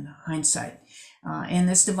wise in hindsight. And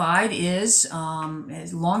this divide is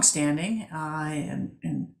longstanding, and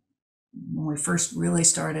when we first really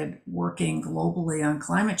started working globally on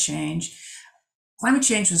climate change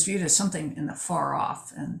was viewed as something in the far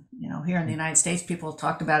off. And, here in the United States, people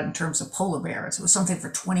talked about it in terms of polar bears. It was something for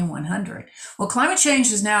 2100. Well, climate change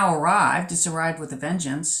has now arrived. It's arrived with a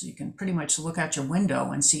vengeance. You can pretty much look out your window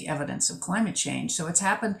and see evidence of climate change. So it's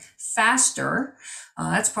happened faster.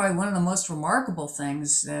 That's probably one of the most remarkable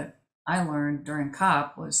things that I learned during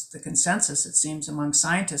COP was the consensus, it seems, among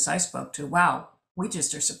scientists I spoke to. Wow, we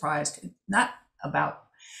just are surprised, not about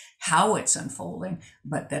how it's unfolding,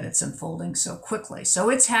 but that it's unfolding so quickly. So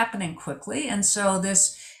it's happening quickly. And so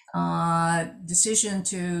this decision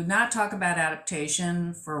to not talk about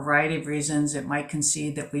adaptation for a variety of reasons, it might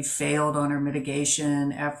concede that we failed on our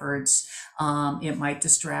mitigation efforts. It might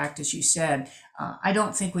distract, as you said. I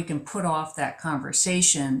don't think we can put off that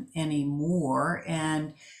conversation anymore.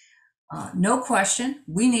 And no question,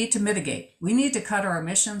 we need to mitigate. We need to cut our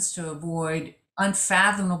emissions to avoid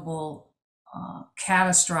unfathomable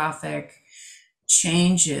catastrophic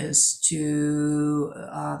changes to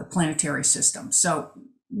the planetary system. So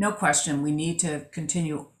no question, we need to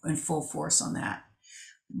continue in full force on that.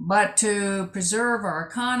 But to preserve our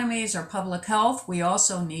economies, our public health, we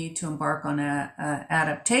also need to embark on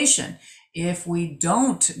adaptation. If we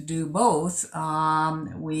don't do both,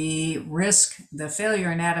 we risk the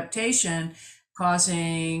failure in adaptation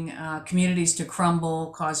causing communities to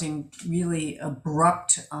crumble, causing really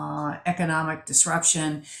abrupt economic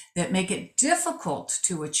disruption that make it difficult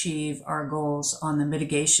to achieve our goals on the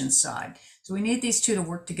mitigation side. So we need these two to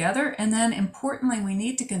work together. And then importantly, we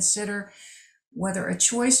need to consider whether a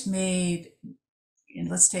choice made, and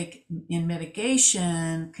let's take in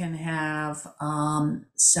mitigation, can have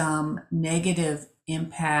some negative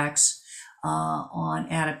impacts on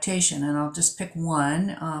adaptation. And I'll just pick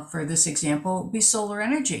one for this example, be solar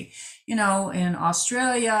energy. In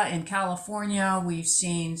Australia, in California, we've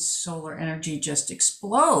seen solar energy just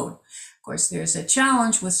explode. Of course, there's a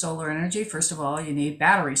challenge with solar energy. First of all, you need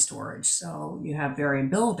battery storage, so you have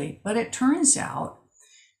variability. But it turns out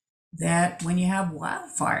that when you have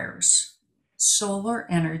wildfires, solar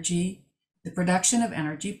energy, the production of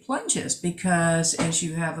energy plunges, because as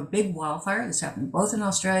you have a big wildfire, this happened both in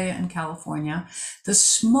Australia and California, the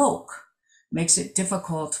smoke makes it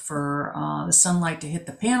difficult for the sunlight to hit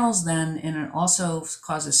the panels then, and it also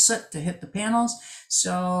causes soot to hit the panels.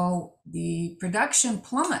 So the production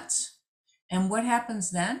plummets. And what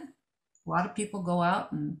happens then? A lot of people go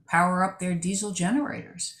out and power up their diesel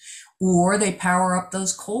generators, or they power up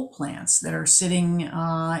those coal plants that are sitting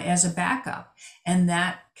as a backup. And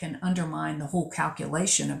that can undermine the whole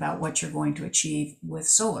calculation about what you're going to achieve with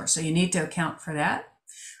solar. So you need to account for that.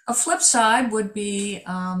 A flip side would be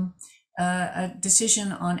a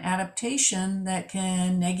decision on adaptation that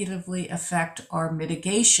can negatively affect our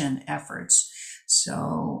mitigation efforts.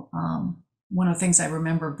 So one of the things I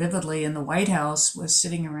remember vividly in the White House was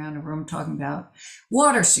sitting around a room talking about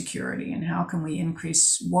water security and how can we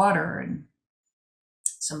increase water. And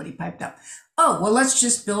somebody piped up, oh, well, let's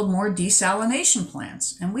just build more desalination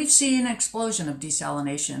plants. And we've seen an explosion of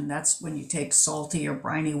desalination. That's when you take salty or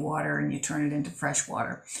briny water and you turn it into fresh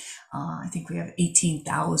water. I think we have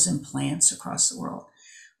 18,000 plants across the world.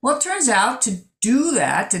 Well, it turns out to do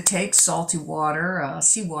that, to take salty water,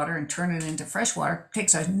 seawater, and turn it into fresh water,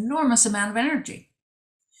 takes an enormous amount of energy.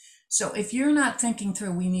 So if you're not thinking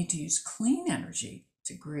through, we need to use clean energy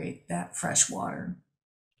to create that fresh water,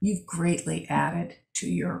 you've greatly added to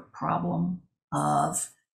your problem of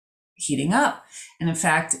heating up. And in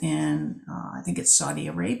fact, in, I think it's Saudi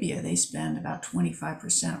Arabia, they spend about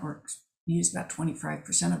 25% or use about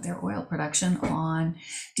 25% of their oil production on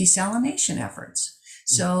desalination efforts.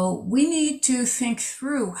 So we need to think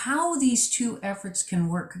through how these two efforts can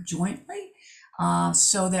work jointly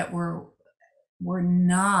so that we're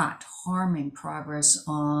not harming progress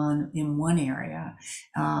in one area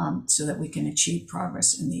so that we can achieve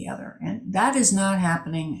progress in the other. And that is not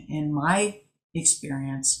happening in my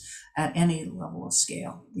experience at any level of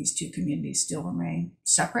scale. These two communities still remain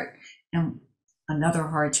separate, and another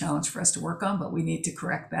hard challenge for us to work on, but we need to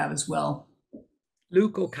correct that as well.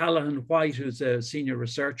 Luke O'Callaghan-White, who's a senior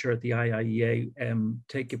researcher at the IIEA,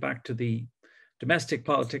 take you back to the domestic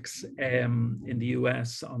politics in the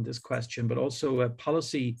US on this question, but also a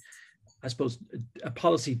policy, I suppose, a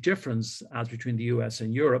policy difference as between the US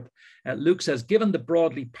and Europe. Luke says, given the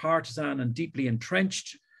broadly partisan and deeply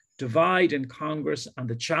entrenched divide in Congress, and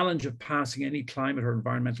the challenge of passing any climate or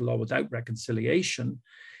environmental law without reconciliation,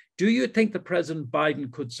 do you think that President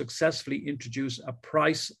Biden could successfully introduce a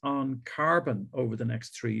price on carbon over the next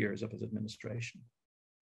 3 years of his administration?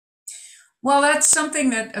 Well, that's something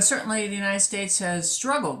that certainly the United States has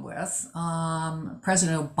struggled with.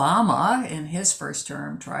 President Obama, in his first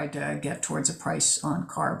term, tried to get towards a price on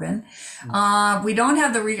carbon. We don't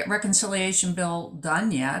have the reconciliation bill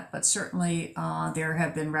done yet, but certainly there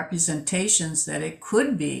have been representations that it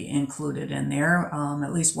could be included in there.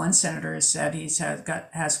 At least one senator has said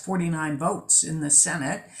has 49 votes in the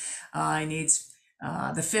Senate. He needs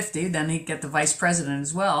the 50, then he'd get the vice president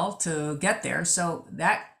as well to get there. So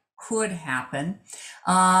that could happen.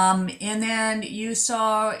 And then you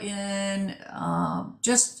saw in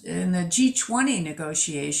just in the G20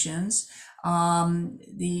 negotiations,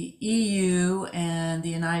 the EU and the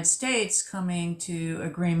United States coming to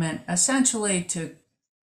agreement essentially to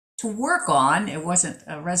work on, it wasn't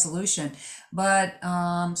a resolution, but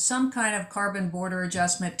some kind of carbon border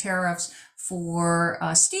adjustment tariffs for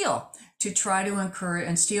steel, to try to encourage,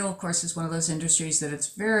 and steel, of course, is one of those industries that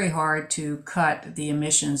it's very hard to cut the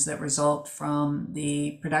emissions that result from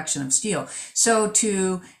the production of steel. So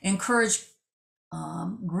to encourage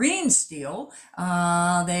green steel,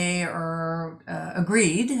 they are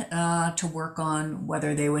agreed to work on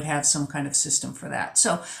whether they would have some kind of system for that.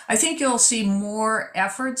 So I think you'll see more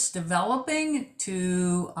efforts developing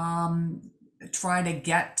to try to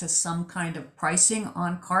get to some kind of pricing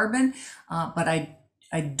on carbon, but I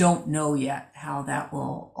don't know yet how that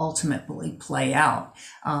will ultimately play out.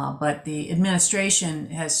 But the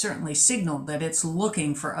administration has certainly signaled that it's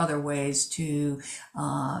looking for other ways to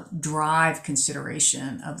drive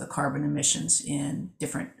consideration of the carbon emissions in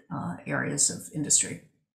different areas of industry.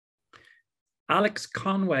 Alex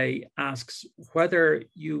Conway asks whether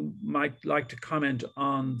you might like to comment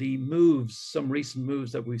on the moves, some recent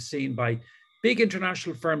moves that we've seen by big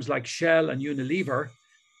international firms like Shell and Unilever,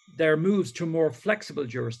 their moves to more flexible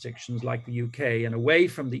jurisdictions like the UK and away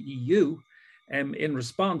from the EU, in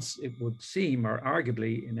response, it would seem, or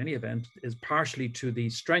arguably in any event, is partially to the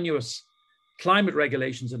strenuous climate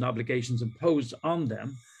regulations and obligations imposed on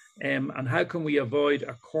them. And how can we avoid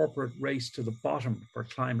a corporate race to the bottom for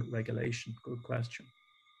climate regulation? Good question.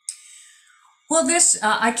 Well,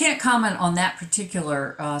 I can't comment on that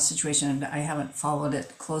particular situation. I haven't followed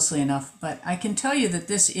it closely enough, but I can tell you that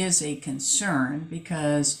this is a concern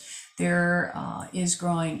because there is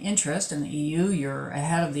growing interest in the EU. You're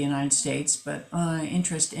ahead of the United States, but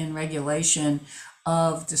interest in regulation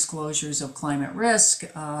of disclosures of climate risk,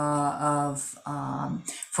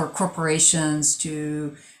 for corporations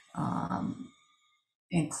to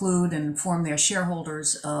include and inform their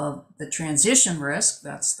shareholders of the transition risk.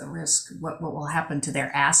 That's the risk, what will happen to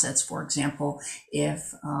their assets, for example,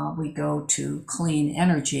 if we go to clean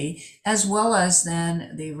energy, as well as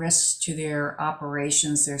then the risks to their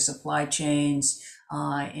operations, their supply chains,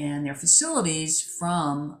 and their facilities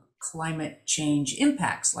from climate change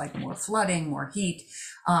impacts like more flooding, more heat.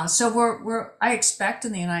 So I expect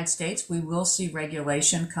in the United States, we will see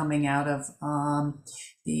regulation coming out of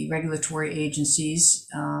the regulatory agencies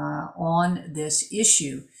on this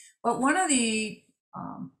issue. But one of the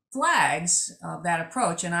flags of that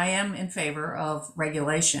approach, and I am in favor of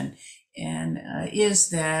regulation, and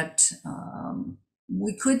is that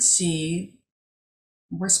we could see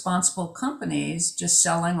responsible companies just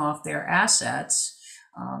selling off their assets,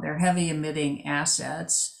 their heavy emitting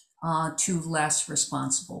assets, to less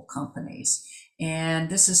responsible companies. And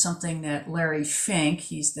this is something that Larry Fink,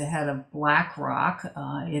 he's the head of BlackRock.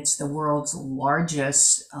 It's the world's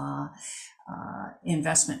largest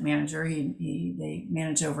investment manager. They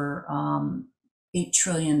manage over $8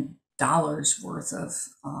 trillion worth of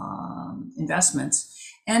investments.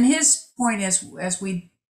 And his point is, as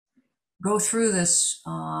we go through this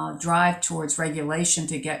drive towards regulation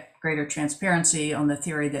to get greater transparency, on the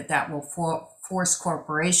theory that that will force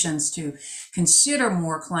corporations to consider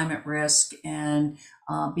more climate risk and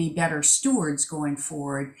be better stewards going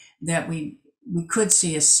forward, that we could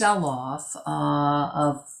see a sell-off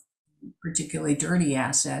of particularly dirty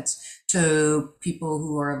assets to people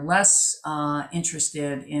who are less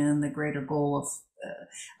interested in the greater goal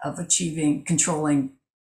of controlling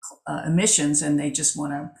emissions, and they just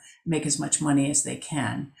want to make as much money as they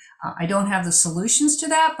can. I don't have the solutions to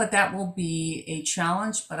that, but that will be a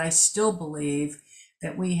challenge. But I still believe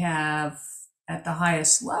that we have, at the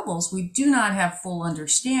highest levels, we do not have full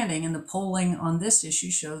understanding, and the polling on this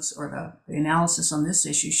issue shows, or the analysis on this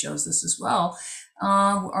issue shows this as well,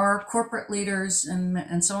 our corporate leaders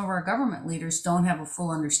and some of our government leaders don't have a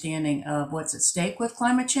full understanding of what's at stake with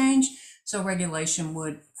climate change. So regulation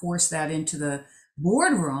would force that into the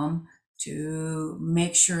boardroom to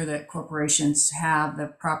make sure that corporations have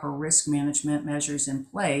the proper risk management measures in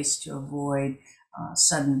place to avoid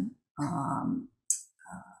sudden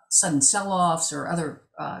sell-offs or other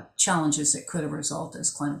challenges that could have resulted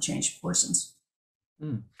as climate change worsens.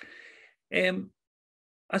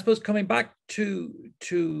 I suppose coming back to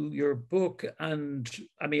your book, and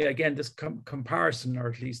I mean, again, this comparison, or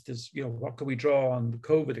at least this, what can we draw on the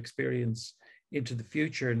COVID experience into the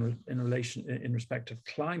future in respect of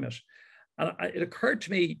climate? And it occurred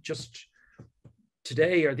to me just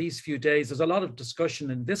today, or these few days, there's a lot of discussion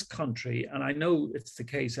in this country, and I know it's the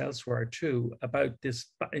case elsewhere too, about this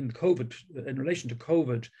in relation to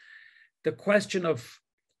COVID, the question of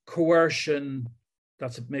coercion.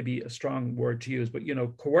 That's maybe a strong word to use, but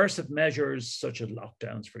coercive measures such as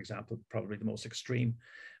lockdowns, for example, probably the most extreme,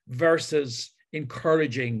 versus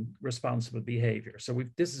encouraging responsible behavior. So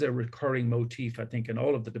this is a recurring motif, I think, in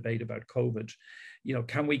all of the debate about COVID.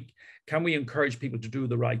 Can we encourage people to do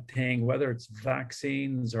the right thing, whether it's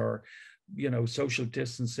vaccines or social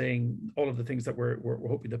distancing, all of the things that we're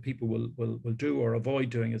hoping that people will do or avoid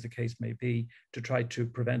doing, as the case may be, to try to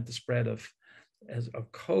prevent the spread of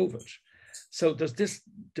COVID. So there's this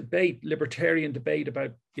debate, libertarian debate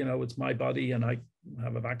about, it's my body and I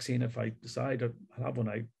have a vaccine if I decide I'll have one.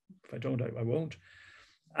 If I don't, I won't.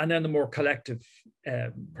 And then the more collective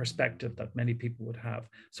perspective that many people would have.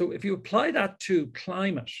 So if you apply that to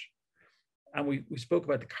climate, and we spoke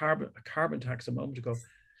about the carbon tax a moment ago,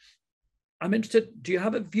 I'm interested, do you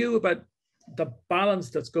have a view about the balance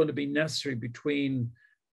that's going to be necessary between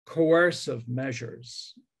coercive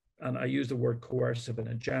measures, and I use the word coercive in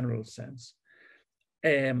a general sense,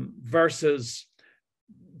 versus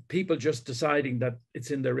people just deciding that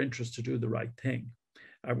it's in their interest to do the right thing?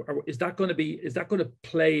 Is that going to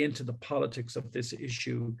play into the politics of this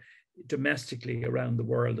issue domestically around the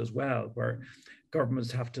world as well, where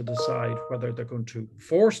governments have to decide whether they're going to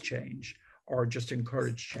force change or just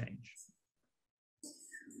encourage change?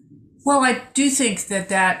 Well, I do think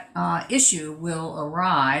that issue will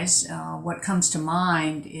arise. What comes to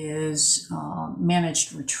mind is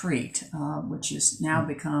managed retreat, which has now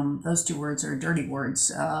become, those two words are dirty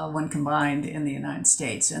words when combined in the United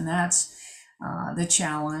States. And that's the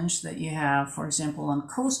challenge that you have, for example, in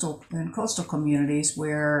coastal communities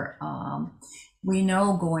where we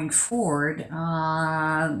know going forward,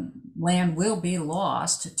 land will be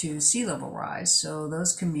lost to sea level rise. So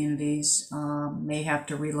those communities may have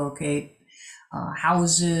to relocate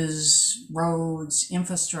houses, roads,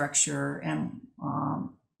 infrastructure, and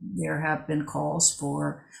there have been calls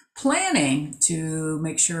for planning to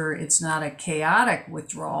make sure it's not a chaotic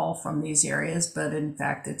withdrawal from these areas, but in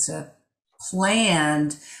fact, it's a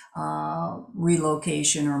planned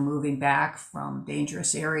relocation or moving back from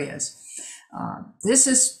dangerous areas. This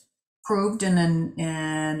is proved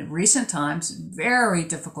in recent times very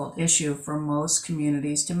difficult issue for most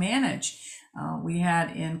communities to manage. We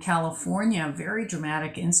had in California very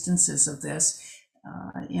dramatic instances of this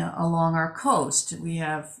along our coast. We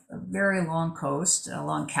have a very long coast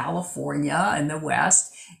along California in the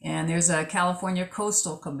west, and there's a California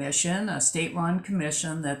Coastal Commission, a state-run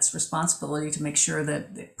commission that's responsibility to make sure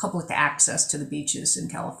that public access to the beaches in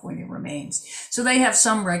California remains. So they have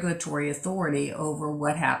some regulatory authority over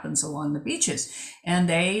what happens along the beaches, and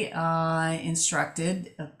they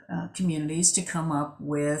instructed communities to come up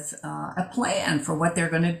with a plan for what they're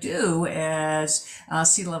going to do as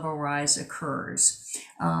sea level rise occurs.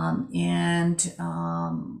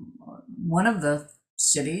 One of the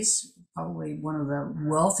cities, probably one of the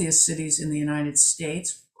wealthiest cities in the United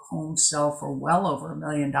States, homes sell for well over $1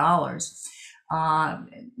 million.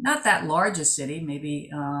 Not that large a city, maybe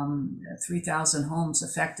 3,000 homes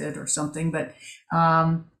affected or something, but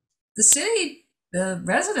the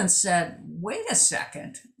residents said, wait a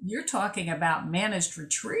second, you're talking about managed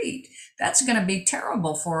retreat. That's going to be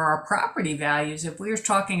terrible for our property values if we're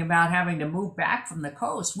talking about having to move back from the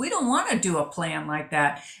coast. We don't want to do a plan like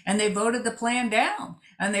that. And they voted the plan down,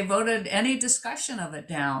 and they voted any discussion of it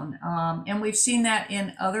down. And we've seen that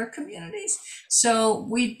in other communities. So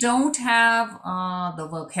we don't have the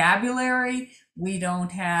vocabulary. We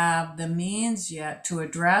don't have the means yet to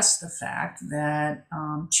address the fact that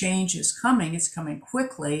change is coming. It's coming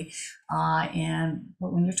quickly. But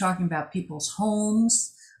when you're talking about people's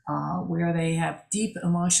homes, where they have deep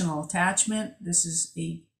emotional attachment, this is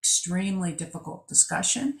an extremely difficult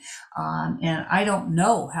discussion. And I don't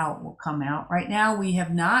know how it will come out. Right now, we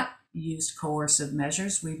have not used coercive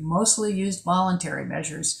measures. We've mostly used voluntary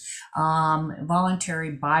measures,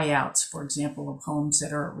 voluntary buyouts, for example, of homes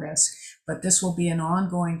that are at risk. But this will be an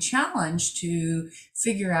ongoing challenge to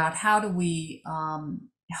figure out how do we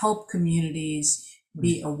help communities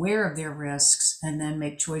be aware of their risks and then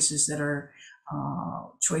make choices that are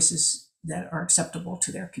acceptable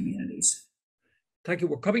to their communities. Thank you.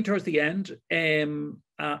 We're coming towards the end.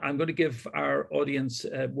 I'm going to give our audience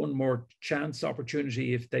one more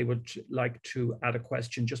opportunity if they would like to add a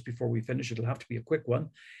question just before we finish. It'll have to be a quick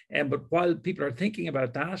one. But while people are thinking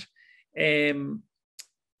about that,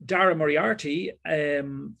 Dara Moriarty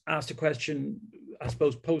asked a question, I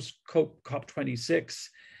suppose, post COP26.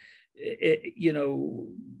 You know,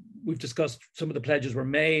 we've discussed some of the pledges were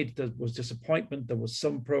made. There was disappointment. There was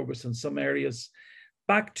some progress in some areas.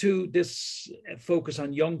 Back to this focus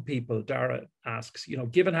on young people, Dara asks, you know,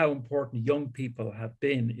 given how important young people have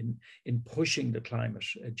been in pushing the climate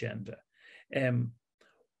agenda,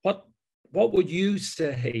 what would you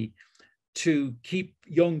say to keep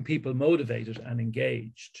young people motivated and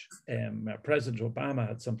engaged? President Obama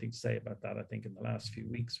had something to say about that, I think, in the last few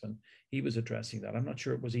weeks when he was addressing that. I'm not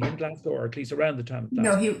sure, was he in Glasgow or at least around the time of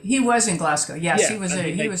Glasgow? No, he was in Glasgow. Yes, yeah,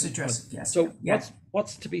 he was addressing. Yes. So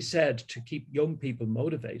what's to be said to keep young people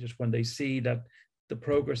motivated when they see that the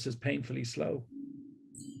progress is painfully slow?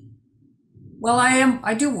 Well,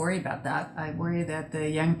 I do worry about that. I worry that the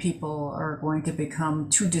young people are going to become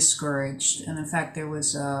too discouraged. And in fact, there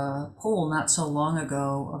was a poll not so long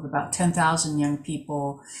ago of about 10,000 young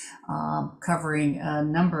people covering a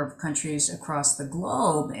number of countries across the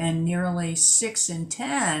globe, and nearly 6 in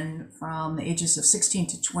 10 from the ages of 16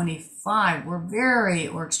 to 25 were very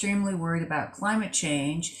or extremely worried about climate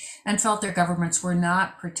change and felt their governments were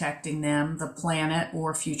not protecting them, the planet,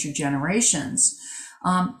 or future generations.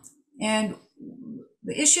 And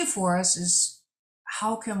the issue for us is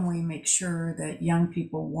how can we make sure that young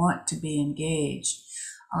people want to be engaged?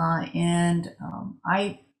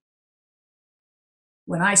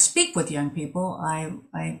 When I speak with young people, I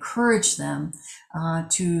encourage them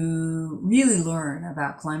to really learn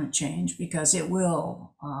about climate change because it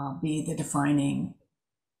will be the defining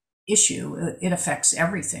issue. It affects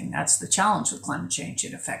everything. That's the challenge with climate change.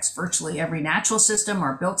 It affects virtually every natural system,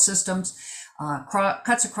 our built systems.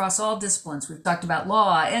 Cuts across all disciplines. We've talked about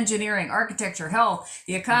law, engineering, architecture, health,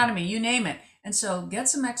 the economy, you name it. And so get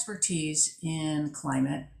some expertise in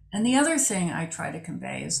climate. And the other thing I try to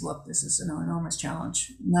convey is, look, this is an enormous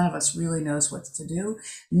challenge. None of us really knows what to do.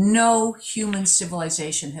 No human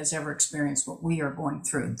civilization has ever experienced what we are going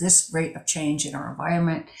through, this rate of change in our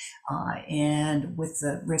environment and with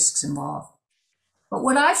the risks involved. But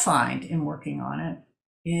what I find in working on it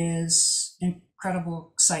is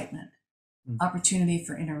incredible excitement. Opportunity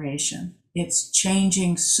for innovation. It's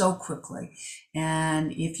changing so quickly.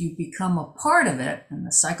 And if you become a part of it, and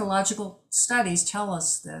the psychological studies tell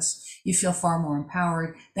us this, you feel far more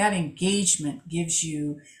empowered. That engagement gives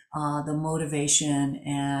you the motivation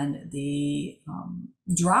and the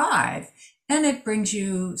drive, and it brings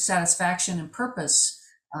you satisfaction and purpose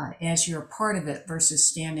as you're a part of it versus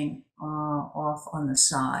standing off on the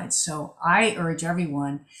side. So I urge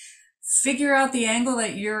everyone, figure out the angle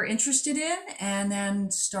that you're interested in and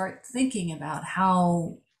then start thinking about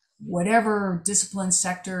how whatever discipline,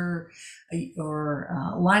 sector, or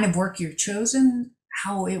line of work you've chosen,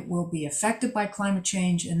 how it will be affected by climate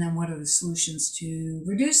change, and then what are the solutions to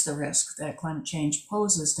reduce the risk that climate change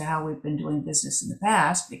poses to how we've been doing business in the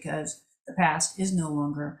past, because the past is no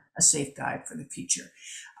longer a safe guide for the future.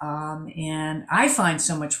 And I find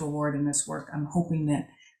so much reward in this work. I'm hoping that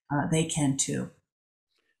they can too.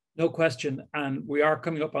 No question. And we are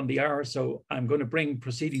coming up on the hour, so I'm going to bring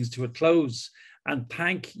proceedings to a close. And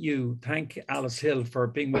thank Alice Hill for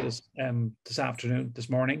being with us this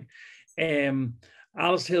morning.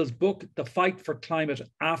 Alice Hill's book, The Fight for Climate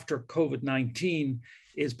After COVID-19,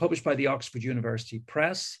 is published by the Oxford University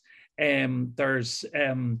Press. There's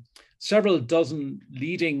several dozen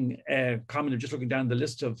leading commentators, just looking down the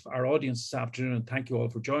list of our audience this afternoon, and thank you all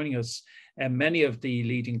for joining us. Many of the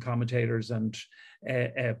leading commentators and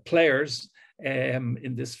players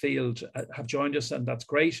in this field have joined us, and that's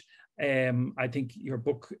great. I think your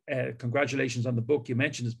book, congratulations on the book. You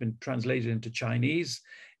mentioned it's been translated into Chinese,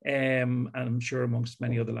 and I'm sure amongst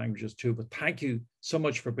many other languages too. But thank you so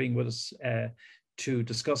much for being with us to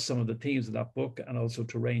discuss some of the themes of that book and also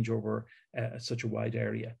to range over such a wide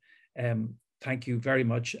area. Thank you very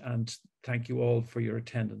much, and thank you all for your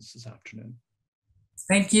attendance this afternoon.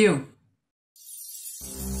 Thank you.